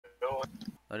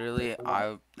Literally,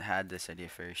 I had this idea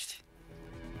first.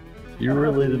 You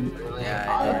really didn't. Yeah,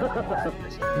 I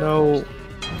did. No.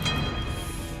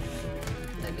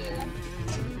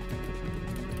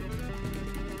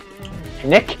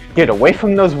 Nick, get away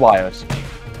from those wires.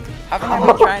 Haven't I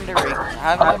been trying to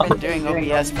haven't I been doing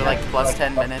OBS for like plus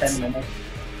 10 minutes?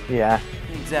 Yeah.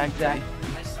 Exactly.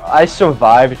 I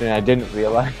survived and I didn't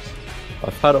realize.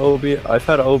 I've had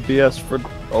OBS for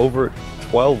over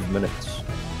 12 minutes.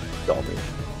 Dummy.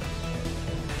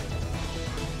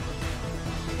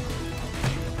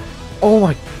 Oh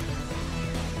my.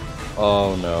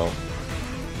 Oh no.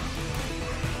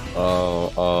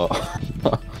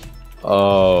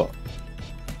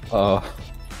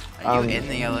 Are you in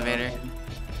the elevator?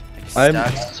 I'm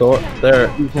Stuck? there.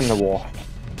 He's in the wall.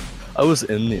 I was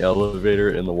in the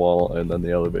elevator in the wall, and then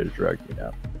the elevator dragged me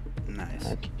out. Nice.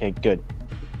 Okay, good.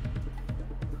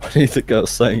 What do you think I was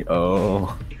saying?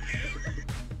 Oh.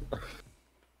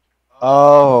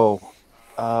 Oh.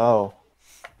 Oh.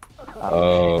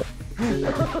 Oh.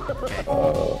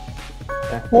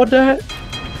 What the heck?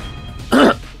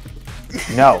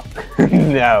 No.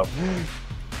 No.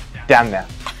 Down there.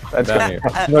 Let's Down go. here.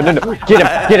 No, no, no. Get him.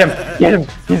 Get him. Get him.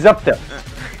 He's up there.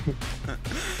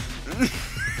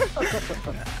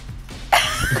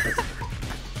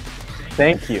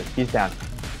 Thank you. He's down.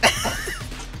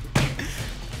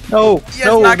 No. Yes,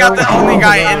 no, knock out no, the only no,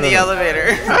 guy no, in no, the no. elevator.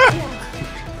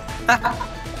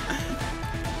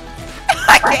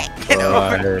 I can't get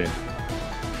over. Right.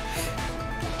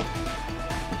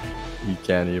 He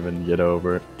can't even get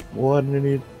over it. What did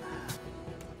he?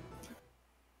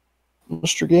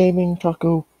 Mr. Gaming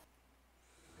Taco.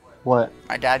 What?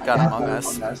 My dad got Among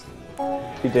Us.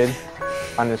 He did?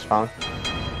 On his phone?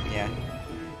 Yeah.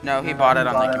 No, he bought it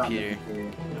on the computer.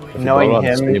 If you Knowing bought it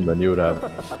on him- Steam, then you would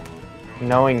have.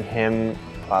 Knowing him,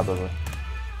 probably.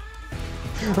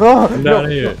 Oh, no,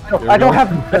 here. no, I don't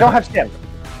have Sam.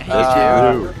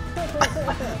 Hey, Dude.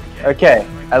 Okay,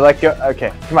 I like your.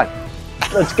 Okay, come on,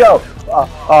 let's go.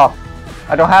 Oh,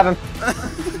 I don't have him.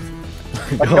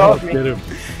 Let go of me. Get him.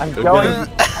 I'm Go going. get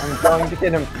him. I'm going to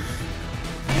get him.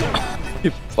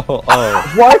 Oh,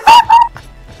 What?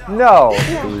 No.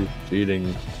 really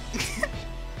cheating.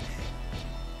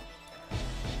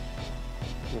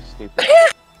 You're stupid.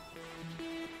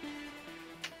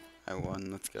 I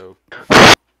won. Let's go.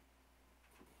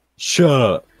 Shut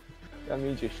up. That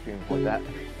means you're streaming with that.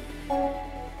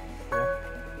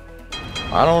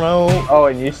 I don't know. Oh,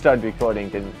 and you started recording,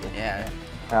 didn't you? Yeah.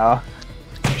 Oh.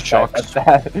 Shucks. That's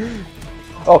bad.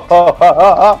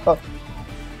 Oh.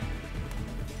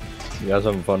 You guys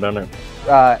having fun down there?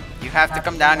 You have to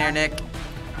come down here, Nick.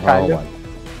 Kind oh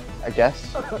of. I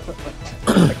guess.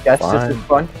 I guess this is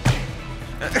fun.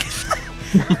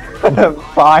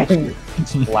 Fine.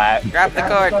 Flat. Grab the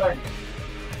cord.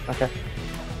 Okay.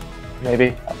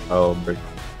 Maybe. Oh, break.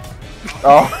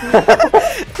 Oh.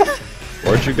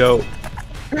 Where'd you go?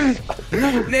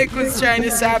 Nick was trying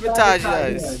to sabotage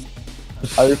us.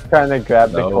 I was trying to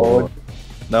grab the No. cord.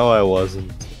 No, I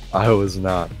wasn't. I was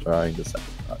not trying to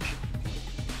sabotage.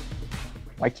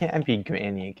 Why can't I be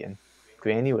Granny again?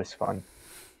 Granny was fun.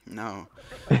 No.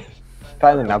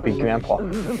 Finally, now be Grandpa.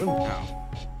 No.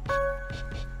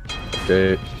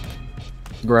 Okay.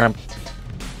 Graham.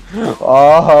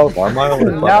 Oh. Why am I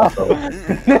only No. by myself?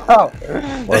 No.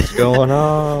 What's going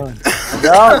on?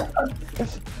 No.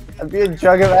 I'm being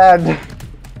drug of ad.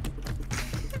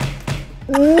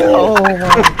 Oh my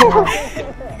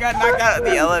You got knocked out of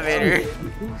the elevator.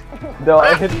 No,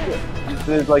 I hit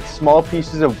the like small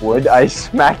pieces of wood. I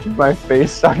smacked my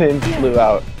face on it and flew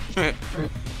out.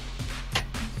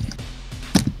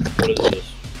 What is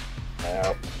this?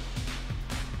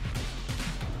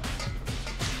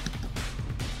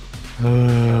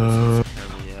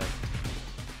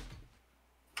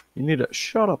 You need to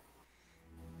shut up.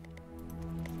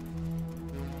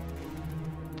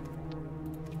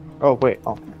 Oh wait.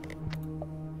 Oh.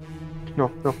 No.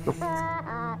 No.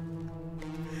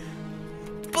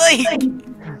 Blake!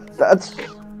 That's.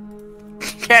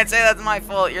 Can't say that's my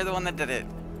fault. You're the one that did it.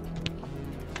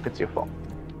 It's your fault.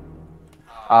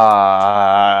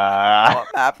 What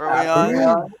map are we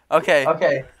on? Okay.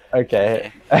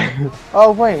 Okay.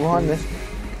 Oh wait, we're on this.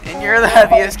 And you're the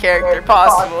heaviest character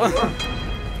possible.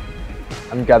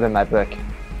 I'm gathering my brick.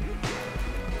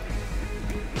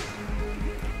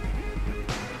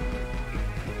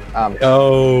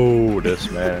 Oh,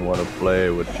 this man wanna play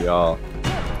with y'all.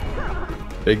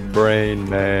 Big brain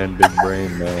man, big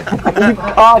brain man. You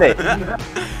caught it.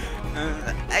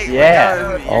 Hey, Yeah.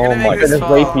 you're Oh gonna my make I'm this gonna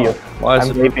fall. rape you. Why is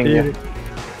I'm it raping you. repeating?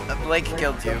 Blake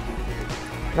killed you.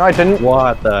 No, I didn't.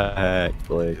 What the heck,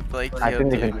 Blake? Blake killed I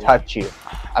didn't you. even touch you.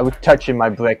 I was touching my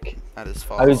brick. That is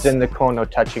false. I was in the corner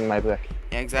touching my brick.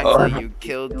 Yeah, exactly. You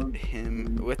killed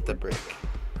him with the brick.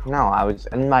 No, I was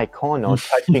in my corner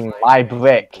touching my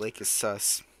brick. Blake is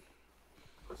sus.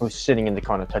 I was sitting in the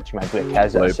corner touching my brick.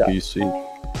 As Play I said. PC.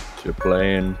 You're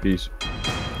playing PC.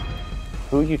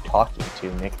 Who are you talking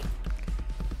to, Nick?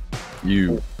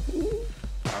 You.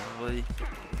 Probably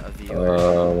a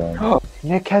viewer.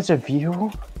 Nick has a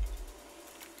view?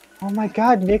 Oh my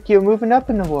god, Nick, you're moving up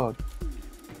in the world.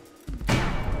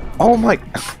 Oh my.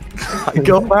 I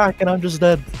go back and I'm just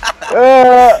dead.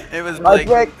 It was My Blake.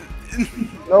 brick.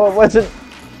 No, it wasn't.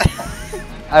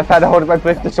 I've had a hold of my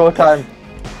brick this whole time.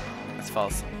 That's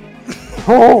false.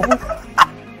 Oh!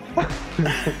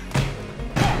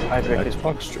 My brick is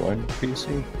Xbox join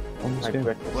PC on this my game.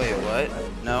 brick is Wait, what?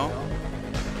 No?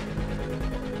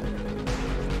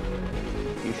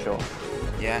 You sure?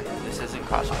 Yeah, this isn't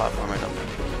cross-platform, I don't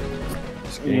think.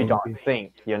 This You game- don't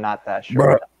think you're not that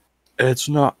sure. Bruh, it's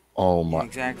not. Oh my.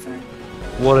 Exactly.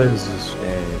 What is this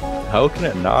game? How can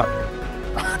it not?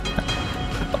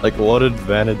 Like, what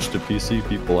advantage do PC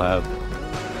people have?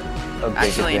 A big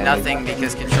Actually, advantage. nothing,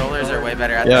 because controllers are way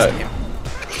better at Yeah. this game.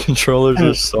 Controllers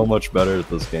are so much better at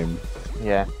this game.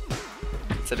 Yeah.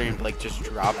 Considering Blake just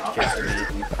dropped kicked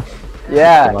me.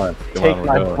 Yeah. Come on, Take we're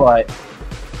my going. butt.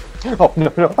 Oh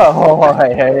no no! Oh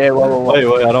hey hey hey! Whoa whoa whoa!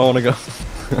 Wait, I don't want to go.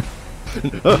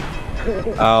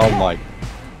 Oh my.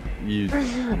 You.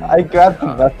 I grabbed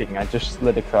nothing. I just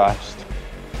slid across.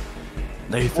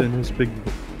 Nathan is big.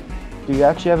 Do you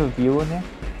actually have a view in there?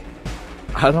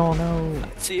 I don't know.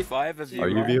 Let's see if I have a view. Are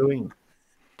you viewing?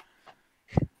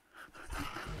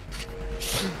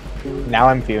 Now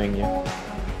I'm viewing you.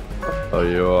 Oh,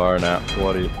 you are now.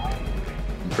 What are you?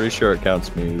 I'm pretty sure it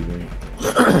counts me using.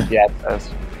 Yeah, it does.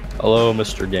 Hello,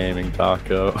 Mr. Gaming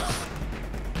Taco.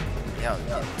 Yo,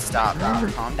 stop.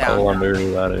 Calm I down. wonder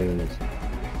who that is.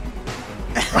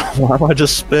 Why am I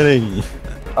just spinning?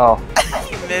 Oh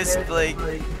You missed, Blake.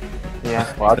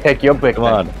 yeah. Well, I'll take your brick. Come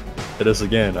then. on. Hit us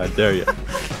again. I dare you.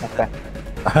 Okay.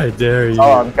 I dare you.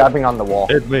 Oh, I'm grabbing on the wall.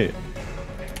 Hit me.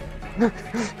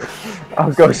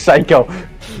 I'll go psycho.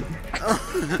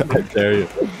 I dare you.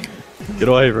 Get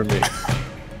away from me.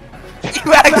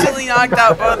 You actually knocked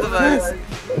out both of us.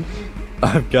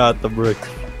 I've got the brick.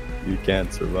 You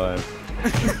can't survive.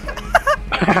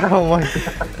 Oh my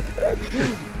god.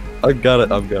 I've got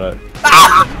it. I've got it.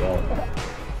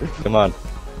 Come on.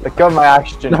 Let go of my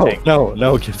oxygen No, tank.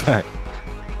 no, get back.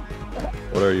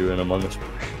 What are you in Among Us?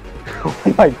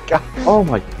 Oh my god. Oh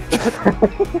my.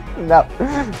 No.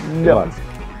 Come No. on.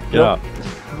 Get No. up.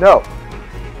 No.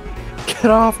 Get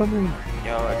off of me.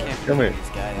 Yo, I can't Come believe here. these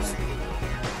guys.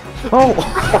 Oh.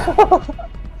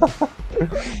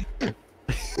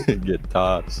 Get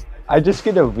tossed. I just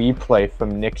get a replay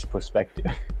from Nick's perspective.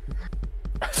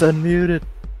 It's unmuted.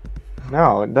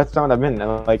 No, that's not what I meant.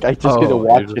 Like, I just get to Oh,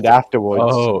 watch you're it just- afterwards.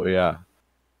 Oh yeah.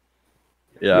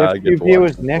 You Yeah, have I two get to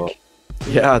viewers, watch it as Nick. well.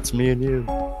 Yeah, it's me and you.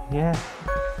 Yeah.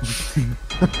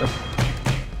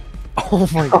 Oh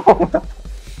my god.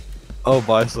 Oh,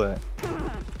 bicep.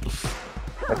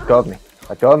 Let go of me.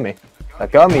 Let go of me.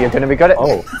 Let go of me. You're gonna be good at.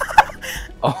 Oh.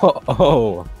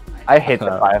 Oh. I hate the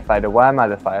firefighter. Why am I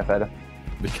the firefighter?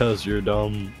 Because you're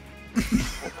dumb.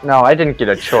 No, I didn't get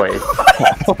a choice.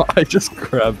 I just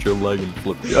grabbed your leg and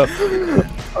flipped you up.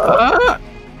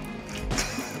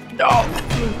 No.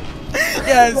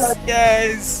 Yes,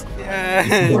 yes,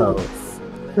 yes. No.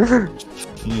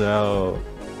 No.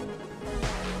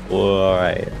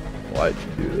 Why? Why'd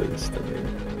you do this to me?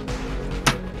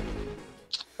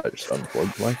 I just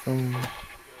unplugged my phone.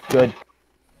 Good.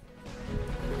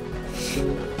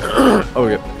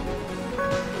 Okay.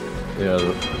 Yeah.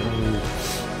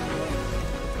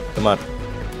 Come on.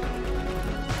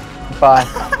 Bye.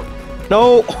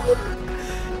 No.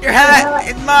 Your hat,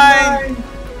 it's mine.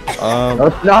 No,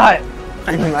 it's not.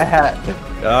 Give me my hat.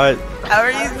 Guys. How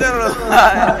are you still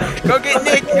alive? Go get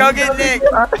Nick. Go get Nick.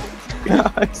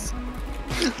 Guys.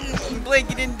 Blake,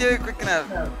 you didn't do it quick enough.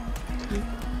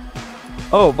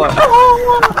 Oh, but.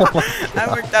 That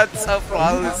worked out so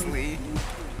flawlessly.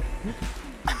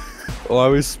 Why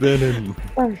are we spinning?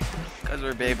 Because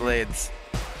we're Beyblades.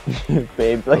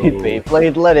 Beyblade, Oh.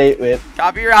 Beyblade, let it with.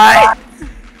 Copyright.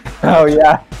 Oh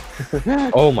yeah.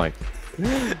 Oh my.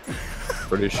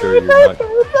 Pretty sure you're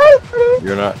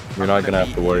not gonna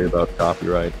have to worry about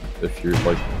copyright if you're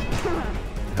like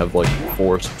have like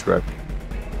 4 subscribers.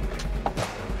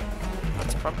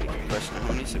 That's probably a good question.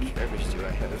 How many subscribers do I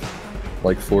have?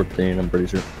 Like 14, I'm pretty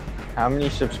sure. How many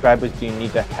subscribers do you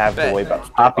need to have to Bet. worry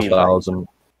about copyright? 1,000.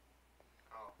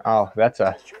 Oh, that's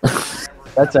a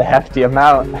hefty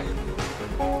amount.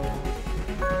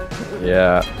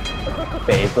 Yeah.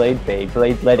 Beyblade,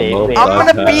 Beyblade, let it. most I'm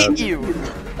I've gonna beat had- you.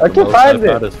 The Okay, most fine I've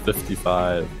then. had is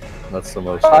 55. That's the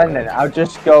most. Fine then. I'll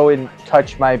just go and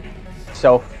touch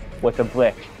myself with a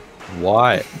brick.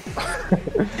 Why?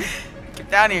 Get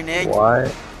down here, Nick. Why?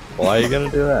 Why are you gonna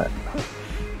do that?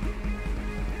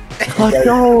 Let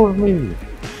go of me.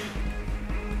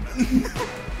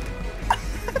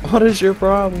 What is your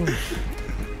problem?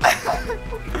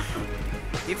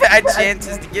 You've had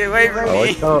chances to get away from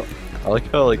me. I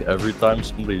like how like every time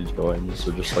somebody joins,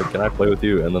 they're just like, "Can I play with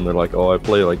you?" And then they're like, "Oh, I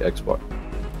play like Xbox."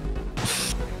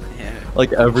 Yeah.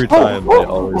 Like every time they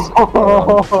always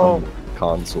on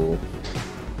console.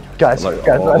 Guys, Like,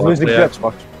 guys, oh, I'm I losing play grip.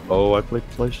 Xbox. Oh, I play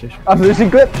PlayStation. I'm losing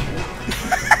grip.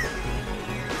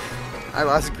 I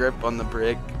lost grip on the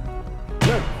brick.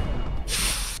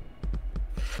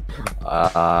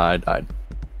 I died.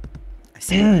 I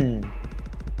see.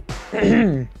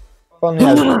 Only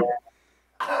has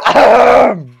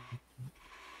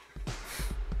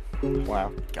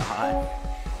wow. God.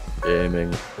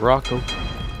 Gaming. Rocco.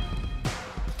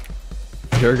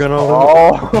 You're gonna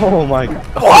Oh. my god.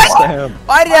 What? Sam.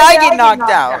 Why did I get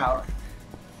knocked out?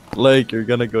 Lake, you're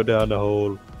gonna go down the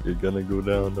hole. You're gonna go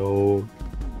down the hole.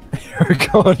 You're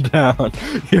going down.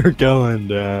 You're going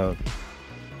down.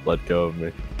 Let go of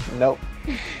me. Nope.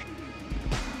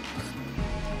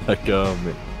 Let go of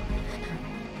me.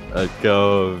 Let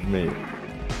go of me.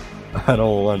 I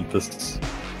don't want this.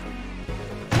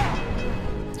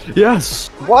 Yes!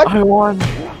 What? I won!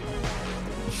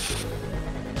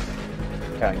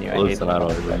 Telling you, I Listen, hate I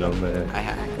don't even know, man. I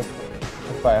hacked.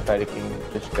 the firefighter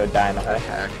can just go die in a I hole.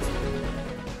 hacked.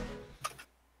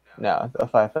 No, the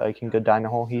firefighter can go die in a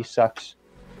hole. He sucks.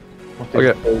 With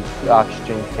Okay. his big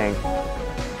oxygen tank.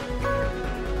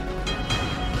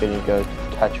 Then you go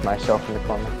touch myself in the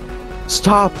corner.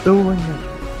 Stop doing it!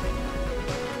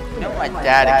 You know my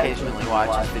dad occasionally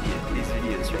watches these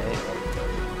videos, right?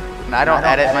 And I don't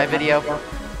edit my video.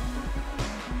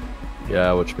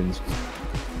 Yeah, which means.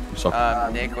 So.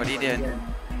 Nick, what are you doing?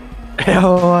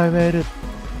 Oh, I made it!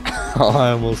 Oh,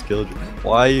 I almost killed you.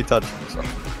 Why are you touching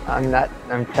yourself? I'm not.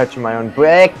 I'm touching my own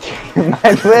brick.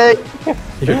 My brick.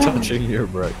 You're touching your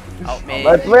brick. Help me.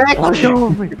 My brick. Let go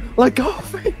of me! Let go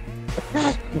of me!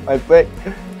 My brick.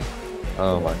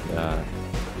 Oh my god.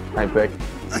 My brick.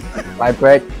 My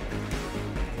brick.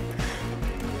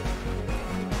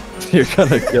 You're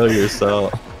gonna kill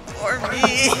yourself. Or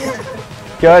me.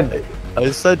 Good.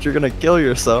 I said you're gonna kill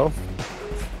yourself.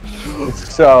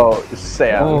 So,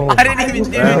 Sam. Oh, I didn't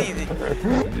even do Yeah.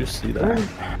 anything. did you see that?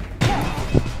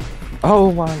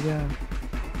 Oh my god.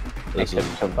 I This can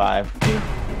is survive.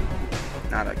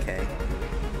 Not okay.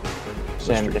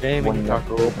 Sam Mr. just Gaming won the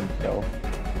Taco. golden kill.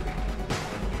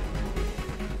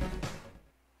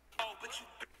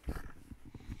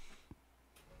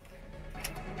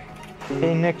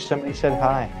 Hey Nick, somebody said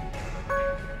hi.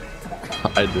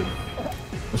 I did.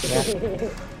 Yeah.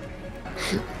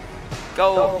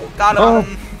 Go. Got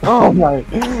him. Oh my.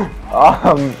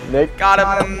 Nick, Got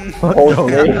him. hold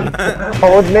me.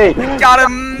 Hold me. Got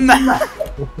him.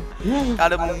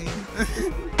 Got him.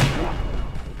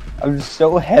 I'm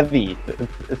so heavy.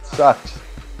 It sucks.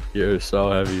 You're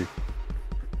so heavy.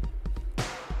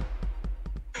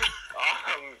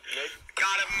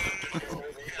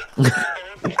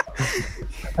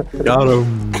 Got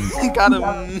him. Got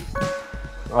him.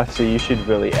 Oh, so you should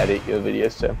really edit your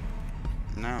videos too.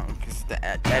 No, because the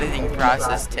editing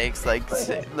process takes like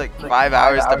 5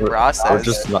 hours to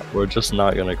process. We're just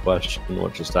not gonna question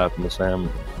what just happened to Sam.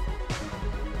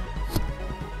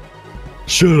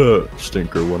 Shut up,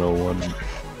 Stinker 101.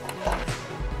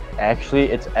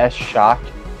 Actually, it's S Shock.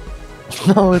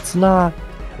 No, it's not.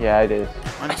 Yeah, it is.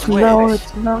 On Twitch. No,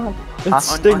 it's not. It's On on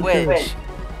Stinker. Twitch.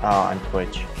 Oh, on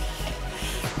Twitch.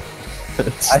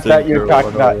 It's I thought you were Stinker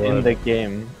talking about in 101. the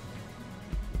game.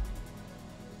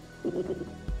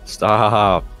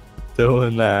 Stop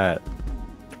doing that.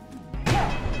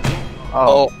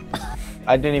 Oh.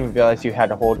 I didn't even realize you had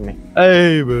to hold me.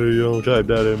 Hey, but you don't type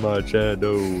that in my chat,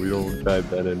 no. You don't type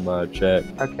that in my chat.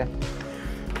 Okay.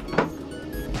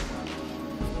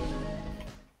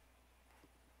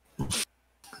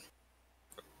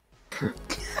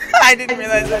 I didn't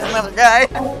realize there was another guy.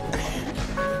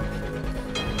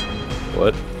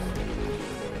 What?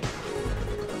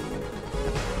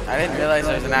 I didn't realize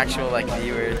there was an actual like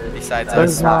viewer besides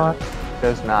There's us. not.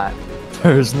 There's not.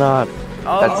 There's not.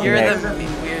 Oh, That's you're Nick. the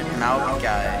weird mouth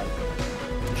guy.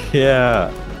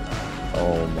 Yeah.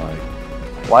 Oh my.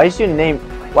 Why is your name?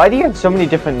 Why do you have so many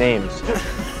different names?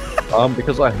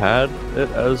 Because I had it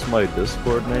as my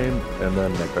Discord name, and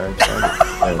then my parents found it,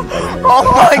 and I didn't Oh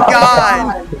my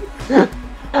god!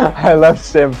 I left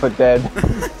Sam for dead.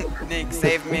 Nick, Nick,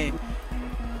 save me.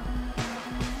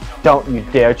 Don't you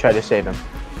dare try to save him.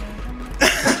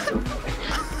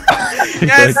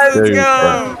 Yes, let's There you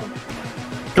go.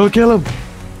 Go kill him!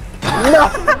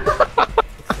 I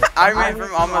went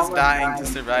from almost dying to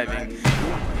surviving.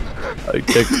 I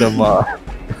kicked him off.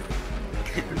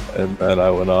 And then I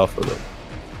went off with him.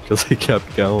 Because he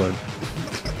kept going.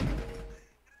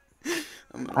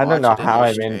 I don't know how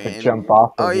I managed to jump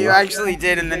off of Oh, you actually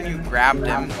did, and then you grabbed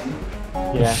him.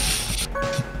 Yeah.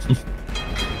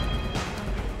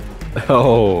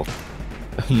 Oh.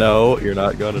 No, you're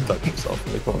not going to touch yourself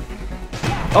in the corner.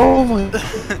 Oh my.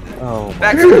 Oh my.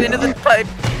 Back into the pipe.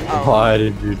 Oh. Why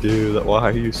did you do that? Why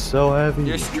are you so heavy?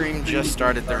 Your stream just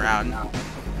started the round.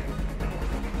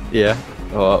 Yeah.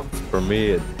 Well, for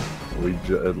me,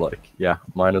 yeah,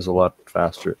 mine is a lot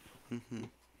faster.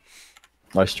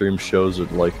 My stream shows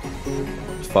it like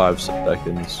 5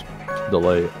 seconds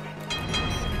delay,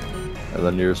 and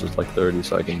then yours is like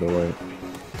 30-second delay.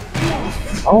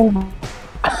 Oh.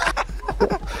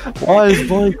 Why is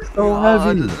Blake so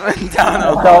heavy?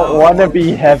 I don't want to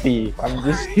be heavy. I'm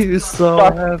just He's so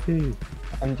stuck. heavy.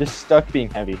 I'm just stuck being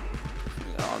heavy. It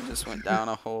all just went down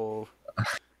a hole.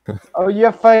 Oh, you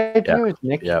have 5 Yeah. views,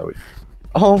 Nick. Yeah.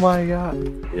 Oh my god.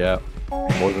 Yeah.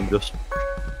 More than just.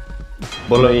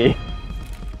 Three.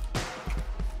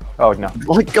 Oh no.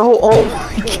 Like go. Oh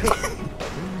my god.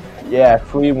 Yeah,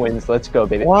 3 wins. Let's go,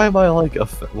 baby. Why am I like a?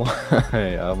 Why?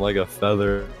 I'm like a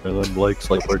feather, and then Blake's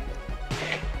like we're.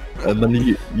 And then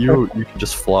you can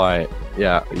just fly.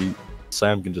 Yeah.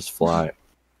 Sam can just fly.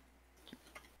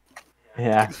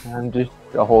 Yeah, I'm just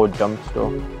a whole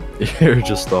dumpster. You're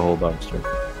just the whole dumpster.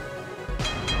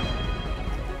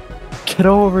 Get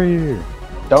over here!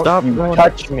 Don't Stop you going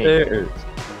touch me. upstairs.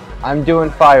 I'm doing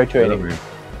fire Get over training. here.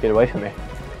 Get away from me.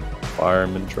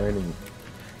 Fireman training.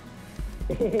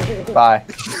 Bye.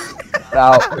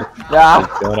 Now. Yeah.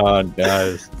 What's going on,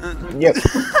 guys? Yep.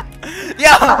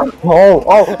 Yeah!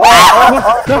 Oh.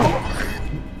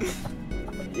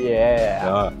 Yeah.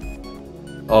 Yeah.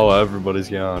 Oh, everybody's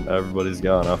gone. Everybody's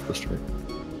gone off the stream.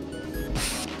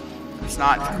 It's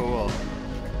not cool.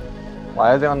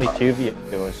 Why are there only 2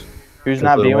 viewers? Who's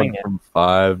not It viewing went it? from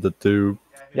 5 to 2.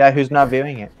 Yeah, who's not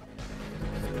viewing it?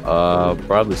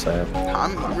 Probably Sam.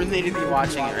 I'm relatedly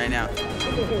watching it right now.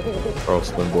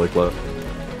 Carlson and Blake left.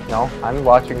 No, I'm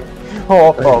watching.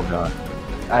 Oh, Oh, God.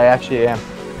 I actually am.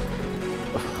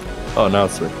 Oh, now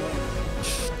it's 3.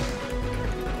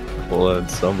 Well, then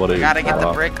somebody. I gotta get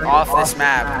the brick off this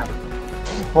map.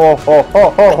 Whoa.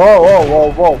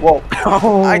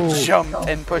 I jumped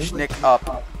and pushed Nick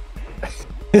up.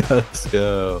 Let's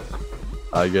go.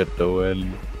 I get to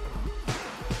win.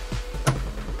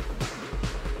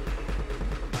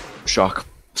 Shock.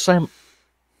 Sam.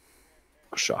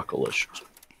 Shockalicious.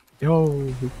 Yo,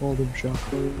 we called him Shock.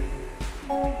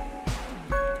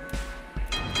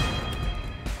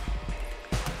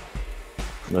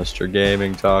 Mr.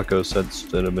 Gaming Taco said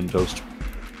cinnamon toast.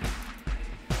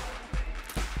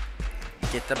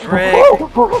 Get the brick.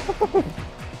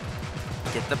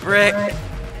 Get the brick.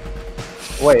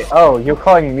 Wait, oh, you're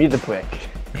calling me the brick.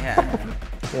 Yeah.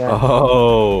 Yeah.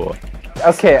 Oh.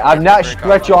 Okay, I'm not Brick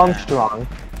Stretch off. Armstrong.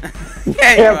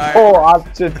 Yeah, Can't you pull are.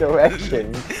 opposite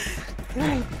direction.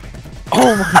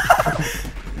 Oh my.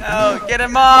 No, get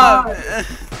him off.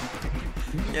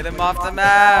 Get him off the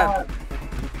map.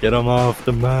 Get him off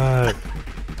the map.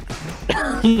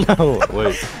 No,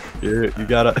 wait. You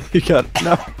gotta,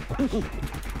 no.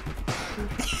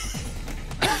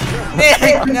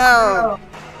 Nick, no.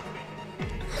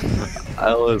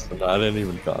 I listen, I didn't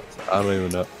even cause it. I don't even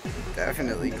know.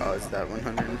 Definitely caused that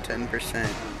 110%.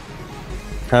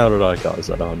 How did I cause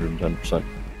that 110%?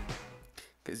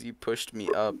 Because you pushed me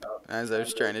up as I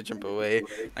was trying to jump away.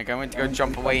 Like I went to go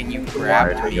jump away and you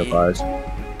grabbed me. Goodbye.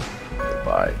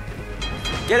 Goodbye.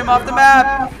 Get him off the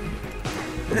map.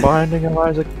 The Binding of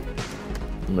Isaac.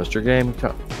 Mr. Game,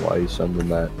 why are you sending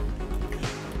that?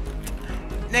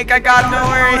 Nick, I got him, don't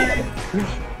worry.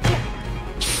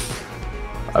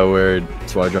 I worried,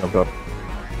 so I jumped up.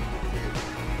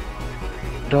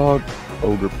 Dog,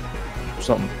 ogre,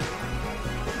 something.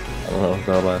 I don't know what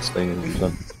that last thing is. The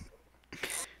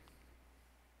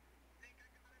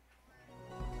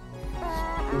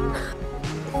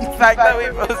fact that we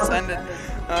both sent it.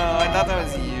 Oh, I thought that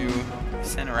was you. You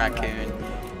sent a raccoon.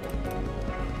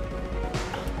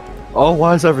 Oh,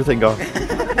 why is everything gone?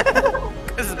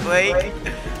 Cause Blake.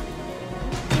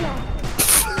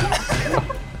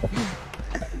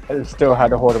 I still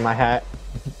had a hold of my hat.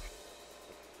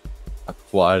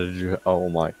 Why did you? Oh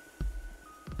my.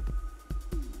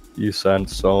 You sent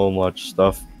so much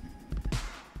stuff.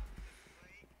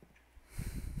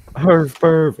 Herf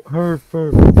perv, herf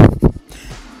perv.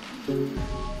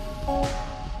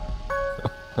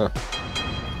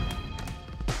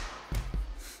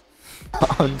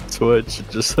 On Twitch, it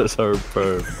just says herf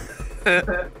perv.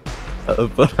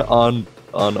 But on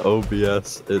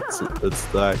OBS, it's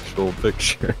the actual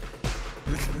picture.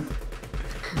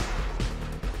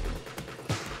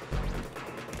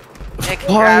 Nick,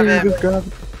 grab him.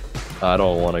 I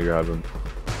don't want to grab him.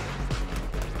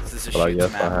 This is But I a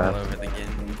guess map I all have. over again.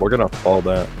 We're gonna fall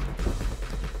down.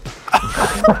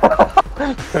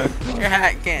 Your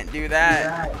hat can't do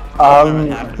that.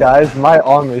 Guys, my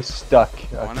arm is stuck.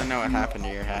 I want to know what happened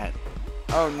to your hat.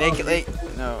 Oh, Nick, like,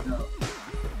 no.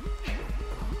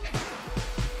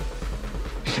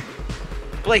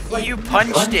 Blake, you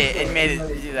punched it and made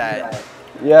it do that.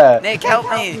 Yeah. Nick, help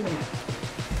me.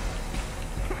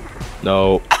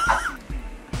 No.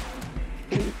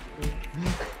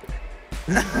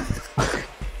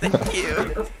 Thank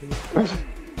you.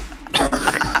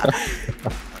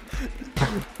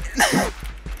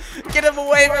 Get him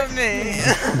away from me.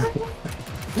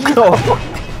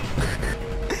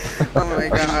 Oh my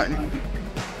god.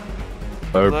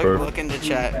 Herf Look into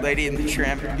chat. Lady in the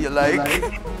Tramp would be like.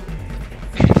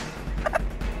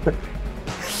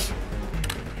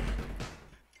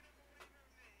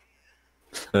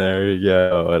 There you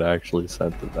go. It actually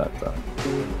sent it that time.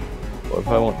 What if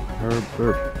I want herb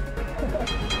perv?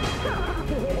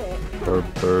 Herb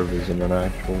perv isn't an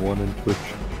actual one in Twitch.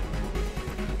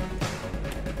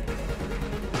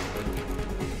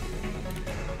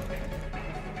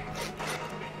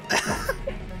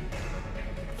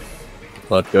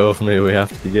 Let go of me. We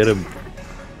have to get him.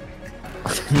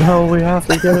 No, we have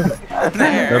to get him.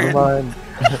 Never mind.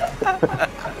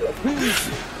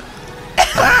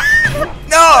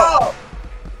 No!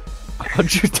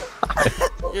 How'd you die?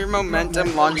 Your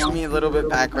momentum launched me a little bit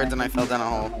backwards and I fell down a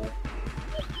hole.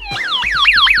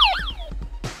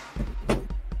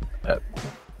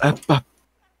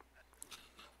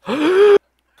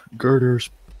 Girders.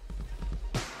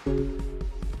 We're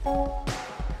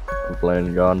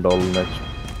playing Gondola next.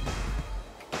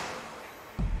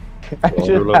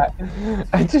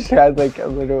 I just had like a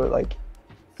little like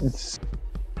it's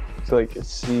like a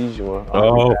seizure.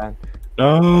 Oh.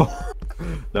 No!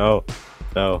 No.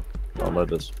 No. Don't let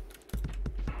this.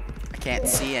 I can't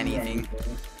see anything.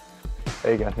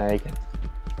 There you go. Now you can.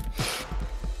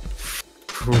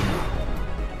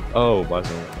 Oh, bye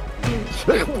someone.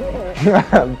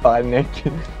 Bye, Nick. I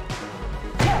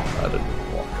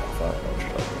didn't walk off that much.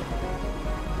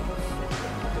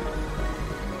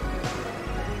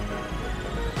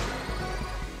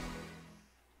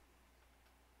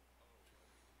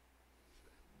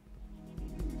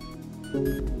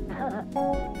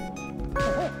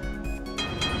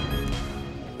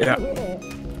 Yeah.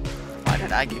 Why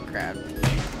did I get grabbed?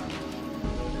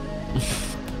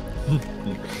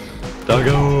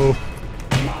 Doggo!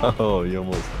 Oh, you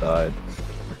almost died.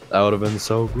 That would have been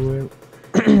so great.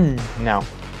 No.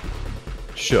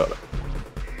 Shut up.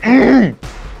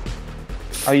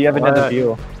 Oh, you have another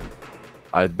view.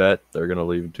 I bet they're gonna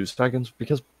leave in 2 seconds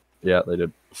because, yeah, they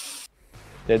did.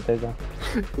 Did they though?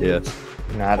 Yes.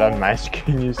 Not on my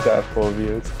screen. You still have 4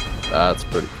 views. That's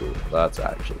pretty cool. That's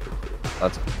actually pretty cool.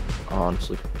 That's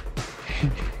honestly.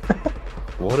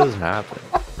 What is happening?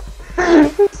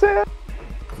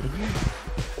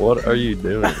 What are you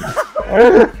doing?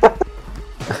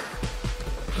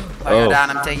 I go down,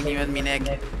 I'm taking you with me, Nick.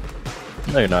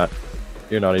 No, you're not.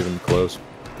 You're not even close.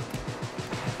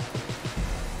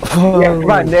 Yeah,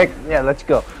 come on, Nick. Yeah, let's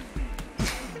go.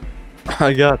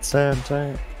 I got Sam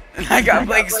Tank. I got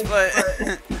Blake's foot.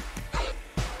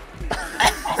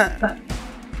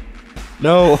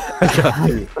 No, I got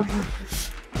you.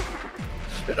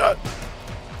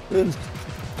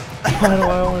 Why do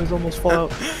I always almost fall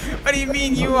out? What do you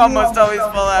mean you almost always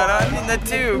fall out? I'm in the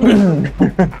tube.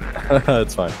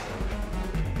 That's fine.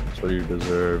 That's what you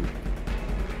deserve.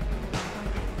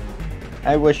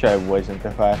 I wish I wasn't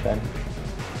a 5 then.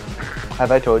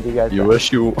 Have I told you guys? You that?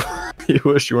 wish you, you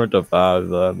wish you weren't a 5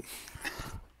 then.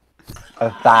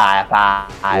 A 5.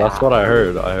 That's what I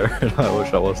heard. I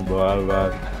wish I wasn't a 5.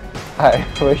 I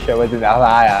wish I wasn't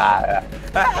a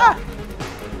 5.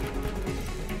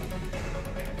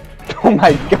 Oh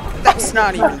my god. That's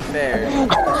not even fair.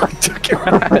 I took your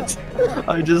hat.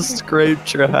 I just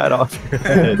scraped your hat off your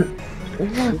head.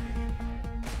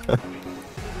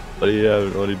 What are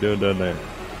you doing down there?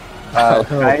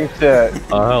 Trying to.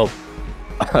 I'll help.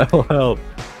 I'll help.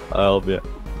 I'll help you.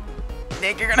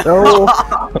 Nick, you're gonna No.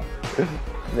 fall.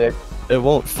 Nick. It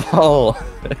won't fall.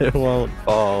 It won't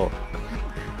fall.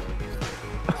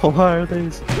 Why are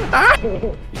these?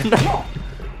 No.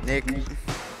 Nick.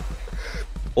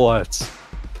 What?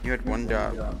 You had one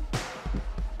job.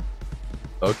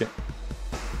 Okay.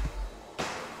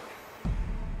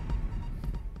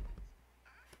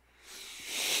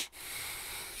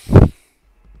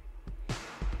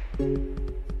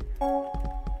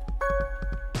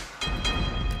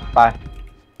 Bye.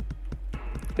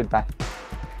 Goodbye.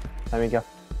 Let me go.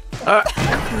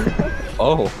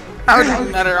 Oh. How does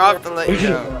it matter off to let you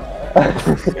go?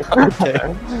 Okay.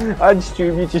 On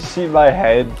stream, you just see my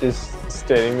head just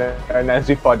standing there, and as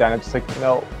we fall down, I'm just like,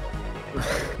 no.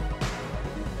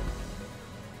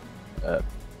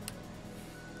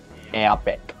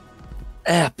 Epic.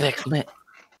 Epic, man.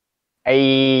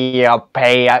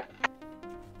 Epic.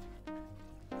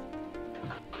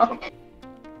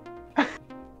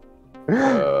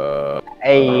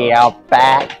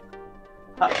 Epic.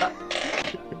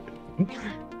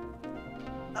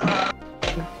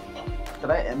 Did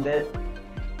I end it?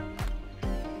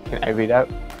 Can I read out?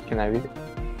 Can I read it?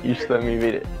 You just let me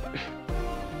read it.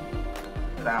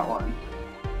 That one.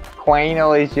 Queen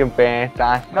Elizabeth.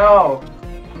 No!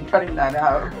 I'm cutting that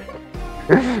out.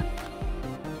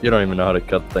 You don't even know how to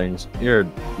cut things. You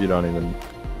don't even.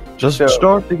 Just So-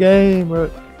 start the game, bro.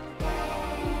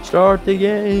 Start the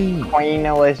game. Queen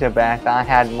Elizabeth, I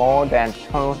had more than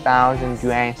 2,000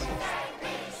 dresses.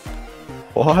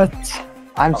 What?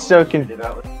 I'm so confused.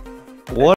 That was